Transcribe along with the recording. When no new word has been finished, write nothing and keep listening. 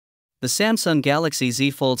The Samsung Galaxy Z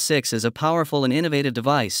Fold 6 is a powerful and innovative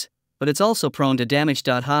device, but it's also prone to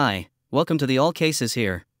damage.A. Welcome to the All Cases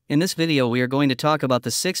Here. In this video we are going to talk about the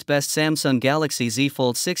 6 best Samsung Galaxy Z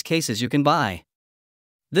Fold 6 cases you can buy.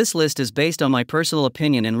 This list is based on my personal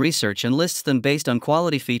opinion and research and lists them based on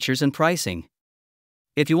quality, features and pricing.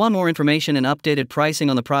 If you want more information and updated pricing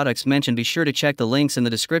on the products mentioned, be sure to check the links in the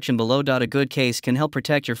description below. A good case can help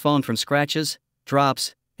protect your phone from scratches,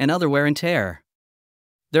 drops, and other wear and tear.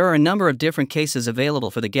 There are a number of different cases available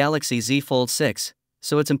for the Galaxy Z Fold 6,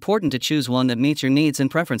 so it's important to choose one that meets your needs and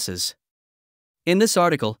preferences. In this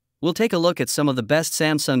article, we'll take a look at some of the best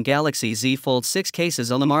Samsung Galaxy Z Fold 6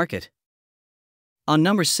 cases on the market. On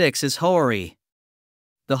number 6 is AllCasesHere.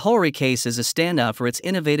 The AllCasesHere case is a standout for its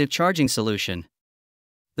innovative charging solution.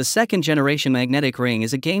 The second-generation magnetic ring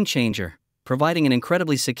is a game-changer, providing an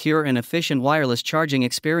incredibly secure and efficient wireless charging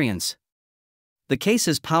experience. The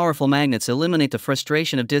case's powerful magnets eliminate the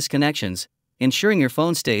frustration of disconnections, ensuring your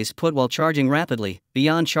phone stays put while charging rapidly.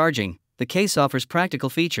 Beyond charging, the case offers practical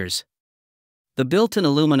features. The built-in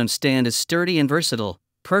aluminum stand is sturdy and versatile,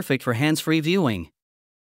 perfect for hands-free viewing.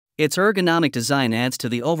 Its ergonomic design adds to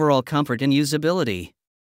the overall comfort and usability.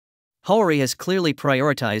 AllCasesHere has clearly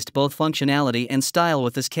prioritized both functionality and style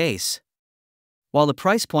with this case. While the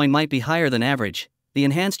price point might be higher than average, the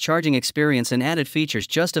enhanced charging experience and added features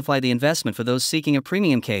justify the investment for those seeking a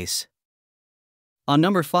premium case. On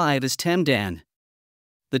number 5 is damage.A.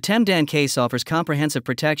 The damage.A case offers comprehensive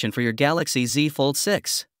protection for your Galaxy Z Fold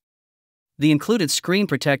 6. The included screen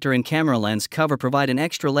protector and camera lens cover provide an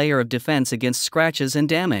extra layer of defense against scratches and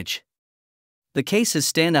damage. The case's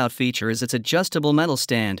standout feature is its adjustable metal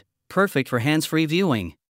stand, perfect for hands-free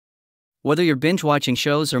viewing. Whether you're binge-watching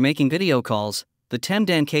shows or making video calls, the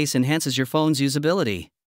damage.A case enhances your phone's usability.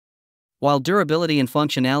 While durability and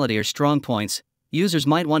functionality are strong points, users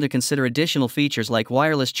might want to consider additional features like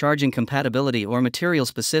wireless charging compatibility or material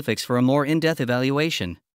specifics for a more in-depth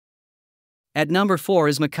evaluation. At number 4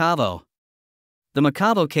 is AllCasesHere. The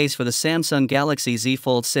AllCasesHere case for the Samsung Galaxy Z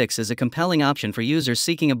Fold 6 is a compelling option for users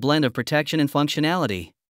seeking a blend of protection and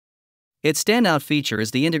functionality. Its standout feature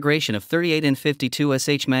is the integration of 38 and 52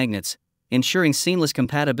 SH magnets, ensuring seamless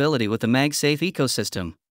compatibility with the MagSafe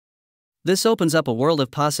ecosystem. This opens up a world of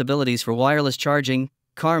possibilities for wireless charging,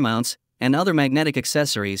 car mounts, and other magnetic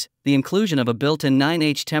accessories. The inclusion of a built-in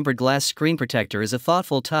 9H tempered glass screen protector is a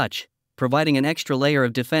thoughtful touch, providing an extra layer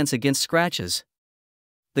of defense against scratches.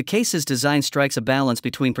 The case's design strikes a balance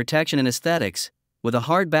between protection and aesthetics, with a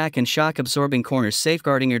hard back and shock-absorbing corners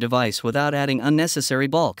safeguarding your device without adding unnecessary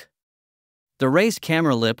bulk. The raised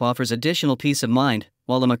camera lip offers additional peace of mind.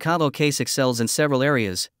 While the AllCasesHere case excels in several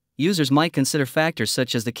areas, users might consider factors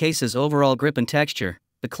such as the case's overall grip and texture,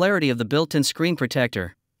 the clarity of the built-in screen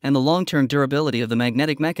protector, and the long-term durability of the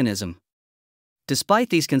magnetic mechanism. Despite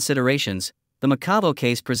these considerations, the AllCasesHere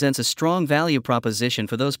case presents a strong value proposition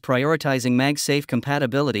for those prioritizing MagSafe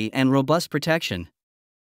compatibility and robust protection.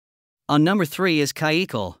 On number 3 is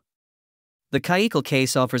AllCasesHere. The AllCasesHere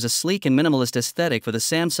case offers a sleek and minimalist aesthetic for the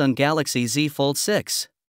Samsung Galaxy Z Fold 6.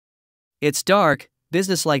 Its dark,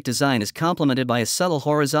 business-like design is complemented by a subtle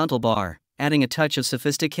horizontal bar, adding a touch of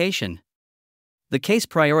sophistication. The case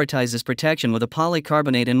prioritizes protection with a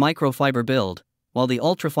polycarbonate and microfiber build, while the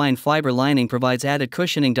ultrafine fiber lining provides added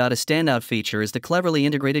cushioning. A standout feature is the cleverly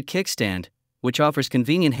integrated kickstand, which offers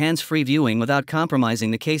convenient hands-free viewing without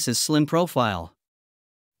compromising the case's slim profile.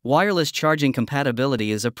 Wireless charging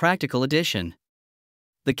compatibility is a practical addition.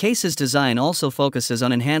 The case's design also focuses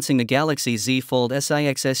on enhancing the Galaxy Z Fold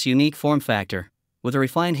 6's unique form factor, with a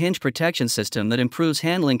refined hinge protection system that improves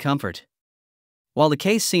handling comfort. While the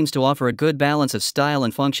case seems to offer a good balance of style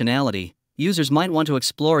and functionality, users might want to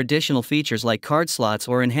explore additional features like card slots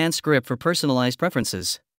or enhanced grip for personalized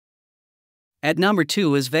preferences. At number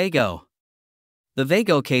 2 is AllCasesHere. The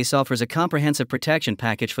AllCasesHere case offers a comprehensive protection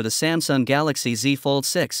package for the Samsung Galaxy Z Fold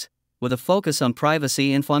 6, with a focus on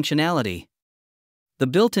privacy and functionality. The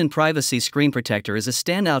built-in privacy screen protector is a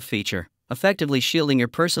standout feature, effectively shielding your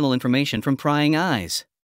personal information from prying eyes.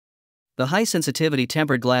 The high-sensitivity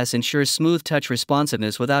tempered glass ensures smooth touch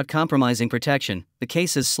responsiveness without compromising protection. The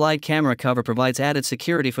case's slide camera cover provides added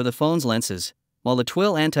security for the phone's lenses, while the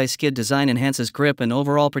twill anti-skid design enhances grip and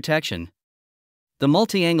overall protection. The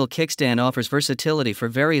multi-angle kickstand offers versatility for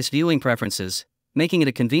various viewing preferences, making it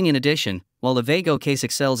a convenient addition. While the AllCasesHere case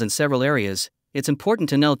excels in several areas, it's important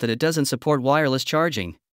to note that it doesn't support wireless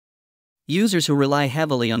charging. Users who rely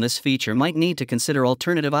heavily on this feature might need to consider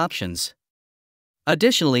alternative options.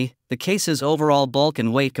 Additionally, the case's overall bulk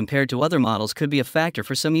and weight compared to other models could be a factor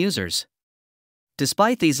for some users.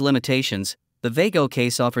 Despite these limitations, the AllCasesHere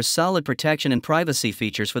case offers solid protection and privacy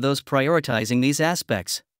features for those prioritizing these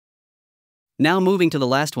aspects. Now moving to the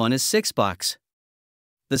last one is 6-box.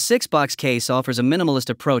 The 6-box case offers a minimalist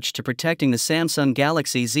approach to protecting the Samsung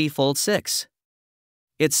Galaxy Z Fold 6.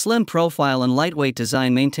 Its slim profile and lightweight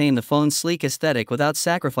design maintain the phone's sleek aesthetic without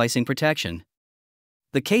sacrificing protection.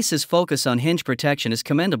 The case's focus on hinge protection is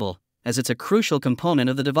commendable, as it's a crucial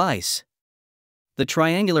component of the device. The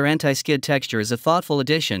triangular anti-skid texture is a thoughtful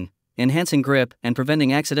addition, enhancing grip and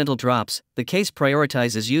preventing accidental drops. The case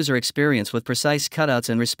prioritizes user experience with precise cutouts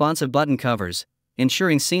and responsive button covers,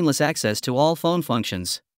 ensuring seamless access to all phone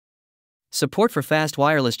functions. Support for fast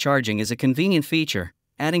wireless charging is a convenient feature,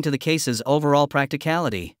 adding to the case's overall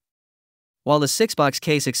practicality. While the 6-box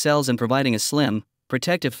case excels in providing a slim,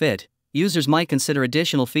 protective fit, users might consider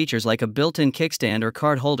additional features like a built-in kickstand or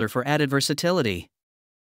card holder for added versatility.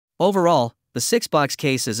 Overall, the 6-box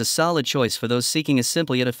case is a solid choice for those seeking a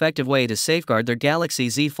simple yet effective way to safeguard their Galaxy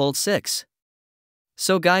Z Fold 6.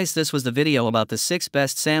 So guys, this was the video about the 6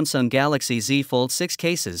 best Samsung Galaxy Z Fold 6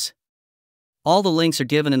 cases. All the links are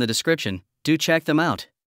given in the description, do check them out.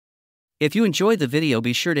 If you enjoyed the video,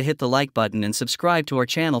 be sure to hit the like button and subscribe to our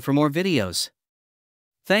channel for more videos.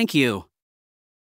 Thank you.